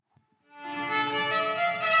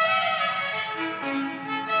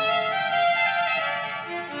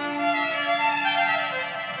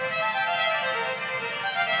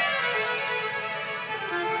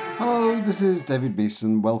This is David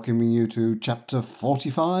Beeson welcoming you to Chapter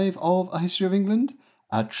 45 of A History of England,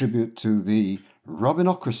 a tribute to the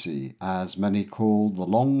Robinocracy, as many call the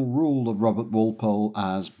long rule of Robert Walpole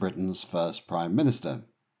as Britain's first Prime Minister.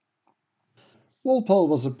 Walpole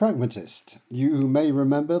was a pragmatist. You may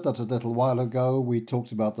remember that a little while ago we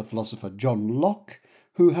talked about the philosopher John Locke,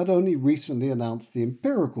 who had only recently announced the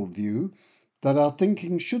empirical view that our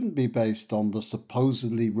thinking shouldn't be based on the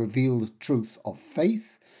supposedly revealed truth of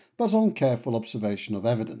faith, but on careful observation of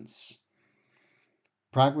evidence.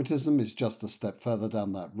 Pragmatism is just a step further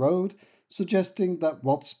down that road, suggesting that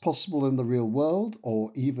what's possible in the real world,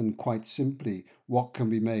 or even quite simply what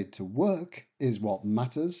can be made to work, is what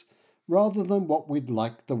matters, rather than what we'd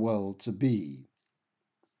like the world to be.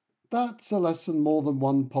 That's a lesson more than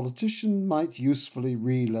one politician might usefully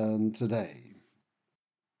relearn today.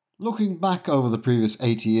 Looking back over the previous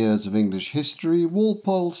 80 years of English history,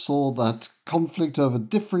 Walpole saw that conflict over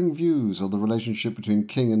differing views of the relationship between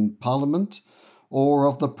king and parliament, or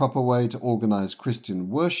of the proper way to organise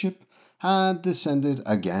Christian worship, had descended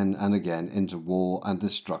again and again into war and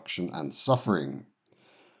destruction and suffering.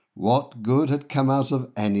 What good had come out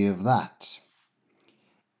of any of that?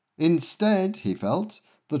 Instead, he felt,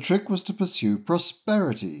 the trick was to pursue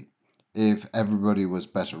prosperity. If everybody was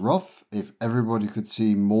better off, if everybody could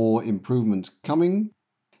see more improvement coming,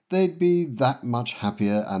 they'd be that much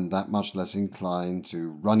happier and that much less inclined to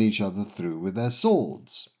run each other through with their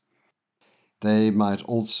swords. They might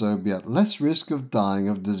also be at less risk of dying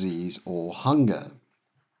of disease or hunger.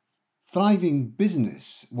 Thriving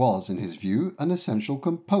business was, in his view, an essential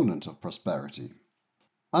component of prosperity.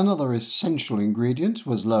 Another essential ingredient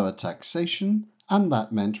was lower taxation, and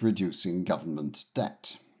that meant reducing government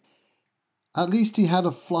debt. At least he had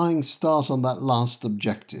a flying start on that last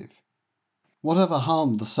objective. Whatever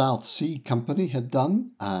harm the South Sea Company had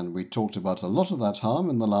done, and we talked about a lot of that harm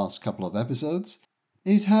in the last couple of episodes,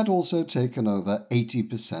 it had also taken over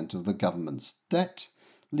 80% of the government's debt,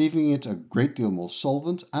 leaving it a great deal more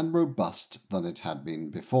solvent and robust than it had been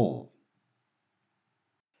before.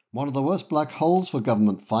 One of the worst black holes for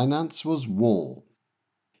government finance was war.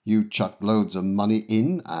 You chucked loads of money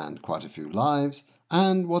in and quite a few lives,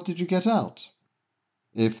 and what did you get out?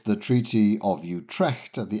 If the Treaty of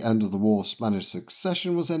Utrecht at the end of the War of Spanish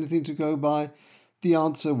Succession was anything to go by, the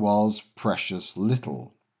answer was precious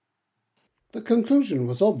little. The conclusion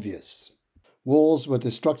was obvious. Wars were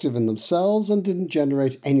destructive in themselves and didn't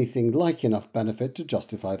generate anything like enough benefit to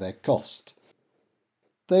justify their cost.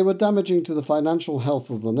 They were damaging to the financial health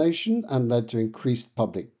of the nation and led to increased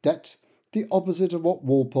public debt, the opposite of what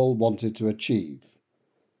Walpole wanted to achieve.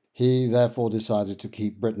 He therefore decided to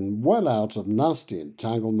keep Britain well out of nasty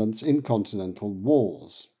entanglements in continental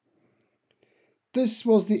wars. This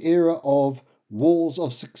was the era of wars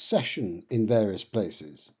of succession in various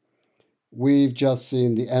places. We've just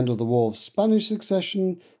seen the end of the War of Spanish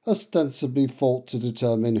Succession, ostensibly fought to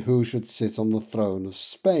determine who should sit on the throne of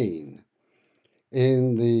Spain.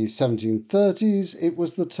 In the 1730s, it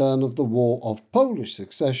was the turn of the War of Polish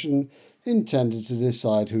Succession, intended to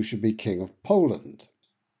decide who should be King of Poland.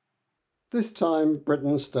 This time,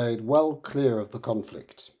 Britain stayed well clear of the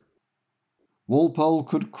conflict. Walpole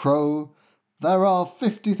could crow, "There are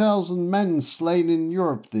 50,000 men slain in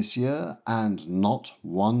Europe this year, and not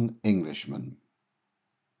one Englishman."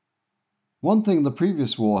 One thing the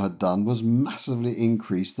previous war had done was massively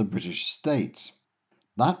increase the British state.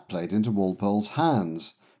 That played into Walpole's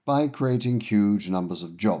hands by creating huge numbers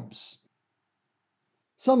of jobs.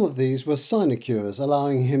 Some of these were sinecures,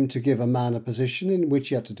 allowing him to give a man a position in which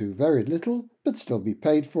he had to do very little, but still be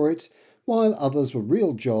paid for it, while others were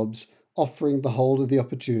real jobs, offering the holder the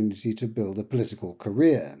opportunity to build a political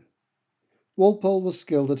career. Walpole was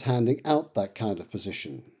skilled at handing out that kind of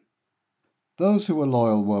position. Those who were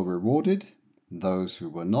loyal were rewarded, those who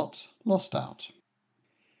were not lost out.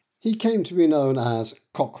 He came to be known as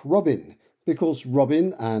Cock Robin, because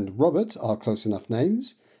Robin and Robert are close enough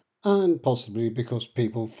names, and possibly because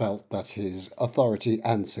people felt that his authority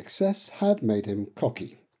and success had made him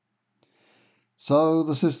cocky. So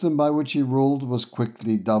the system by which he ruled was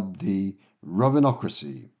quickly dubbed the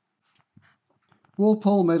Robinocracy.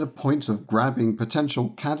 Walpole made a point of grabbing potential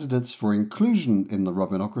candidates for inclusion in the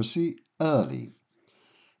Robinocracy early.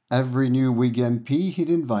 Every new Whig MP he'd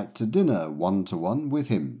invite to dinner one-to-one with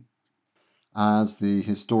him. As the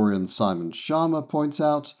historian Simon Sharma points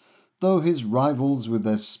out, though his rivals with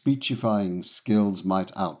their speechifying skills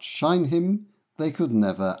might outshine him, they could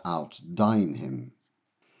never outdine him.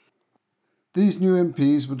 These new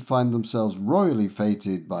MPs would find themselves royally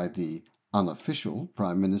feted by the unofficial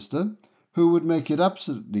Prime Minister, who would make it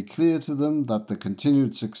absolutely clear to them that the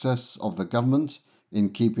continued success of the government in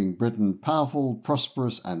keeping Britain powerful,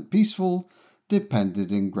 prosperous, and peaceful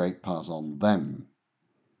depended in great part on them.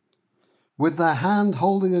 With their hand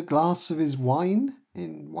holding a glass of his wine,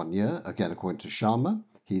 in 1 year, again according to Sharma,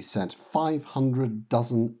 he sent 500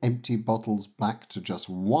 dozen empty bottles back to just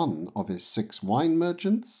one of his 6 wine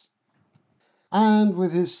merchants. And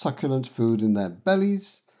with his succulent food in their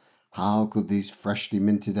bellies, how could these freshly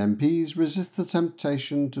minted MPs resist the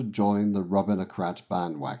temptation to join the Robinocrat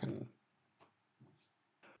bandwagon?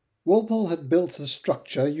 Walpole had built a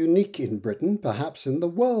structure unique in Britain, perhaps in the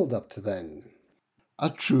world up to then. A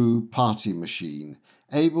true party machine,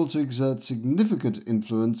 able to exert significant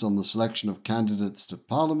influence on the selection of candidates to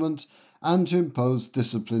Parliament and to impose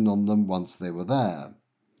discipline on them once they were there.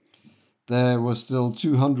 There were still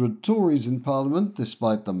 200 Tories in Parliament,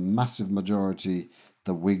 despite the massive majority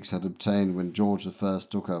the Whigs had obtained when George I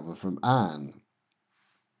took over from Anne.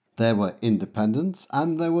 There were independents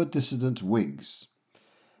and there were dissident Whigs.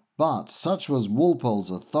 But such was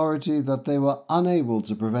Walpole's authority that they were unable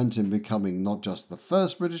to prevent him becoming not just the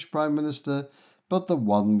first British Prime Minister, but the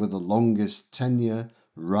one with the longest tenure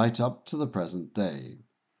right up to the present day.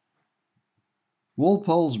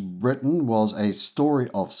 Walpole's Britain was a story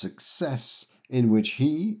of success in which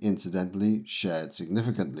he, incidentally, shared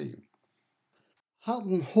significantly.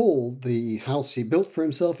 Houghton Hall, the house he built for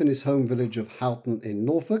himself in his home village of Houghton in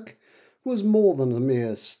Norfolk, was more than a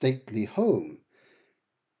mere stately home.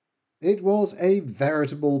 It was a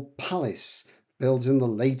veritable palace, built in the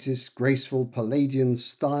latest graceful Palladian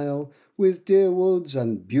style, with deer woods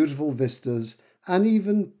and beautiful vistas, and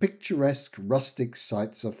even picturesque rustic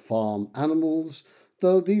sights of farm animals,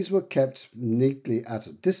 though these were kept neatly at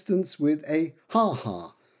a distance with a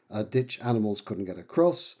ha-ha, a ditch animals couldn't get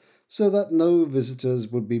across, so that no visitors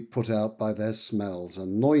would be put out by their smells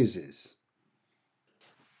and noises.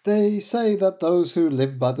 They say that those who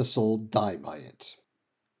live by the sword die by it.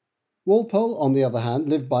 Walpole, on the other hand,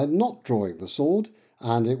 lived by not drawing the sword,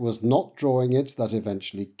 and it was not drawing it that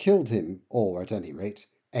eventually killed him, or at any rate,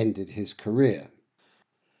 ended his career.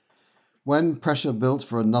 When pressure built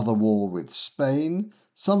for another war with Spain,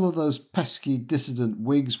 some of those pesky dissident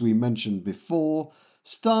Whigs we mentioned before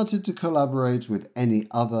started to collaborate with any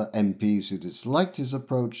other MPs who disliked his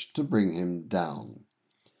approach to bring him down.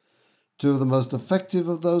 2 of the most effective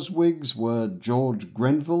of those Whigs were George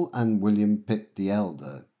Grenville and William Pitt the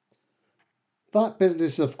Elder. That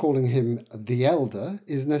business of calling him the Elder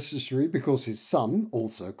is necessary because his son,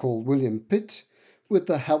 also called William Pitt, with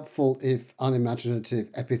the helpful if unimaginative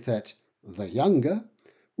epithet the Younger,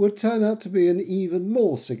 would turn out to be an even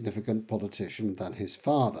more significant politician than his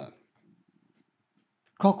father.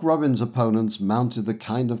 Cock Robin's opponents mounted the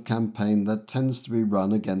kind of campaign that tends to be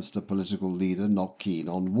run against a political leader not keen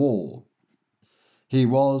on war. He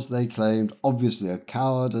was, they claimed, obviously a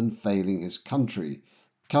coward and failing his country,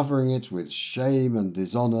 covering it with shame and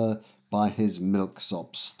dishonour by his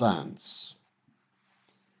milksop stance.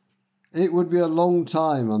 It would be a long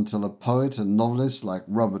time until a poet and novelist like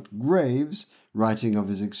Robert Graves, writing of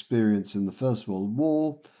his experience in the First World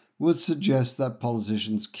War, would suggest that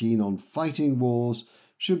politicians keen on fighting wars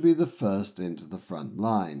should be the first into the front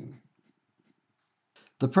line.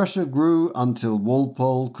 The pressure grew until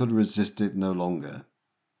Walpole could resist it no longer.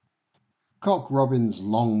 Cock Robin's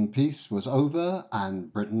long peace was over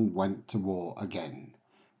and Britain went to war again.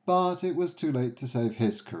 But it was too late to save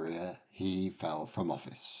his career. He fell from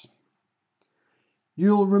office.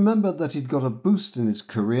 You'll remember that he'd got a boost in his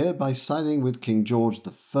career by siding with King George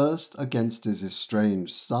I against his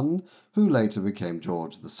estranged son, who later became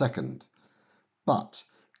George II. But,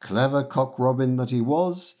 clever Cock Robin that he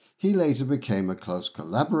was, he later became a close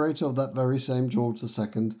collaborator of that very same George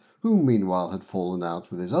II, who meanwhile had fallen out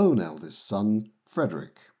with his own eldest son,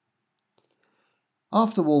 Frederick.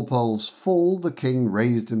 After Walpole's fall, the king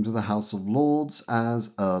raised him to the House of Lords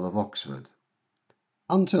as Earl of Oxford.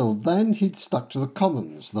 Until then, he'd stuck to the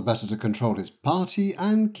Commons, the better to control his party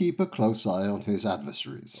and keep a close eye on his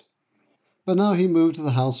adversaries. But now he moved to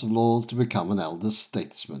the House of Lords to become an elder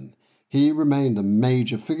statesman. He remained a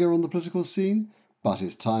major figure on the political scene, but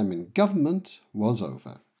his time in government was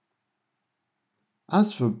over.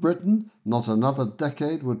 As for Britain, not another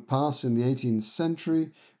decade would pass in the 18th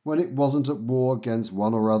century when it wasn't at war against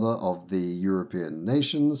one or other of the European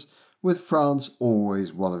nations, with France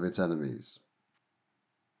always one of its enemies.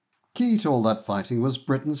 Key to all that fighting was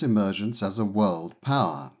Britain's emergence as a world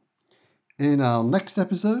power. In our next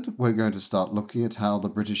episode, we're going to start looking at how the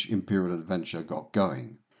British imperial adventure got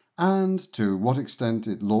going, and to what extent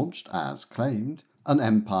it launched, as claimed, an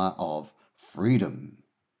empire of freedom.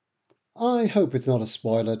 I hope it's not a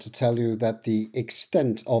spoiler to tell you that the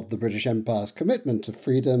extent of the British Empire's commitment to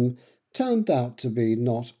freedom turned out to be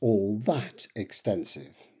not all that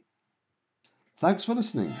extensive. Thanks for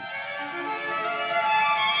listening.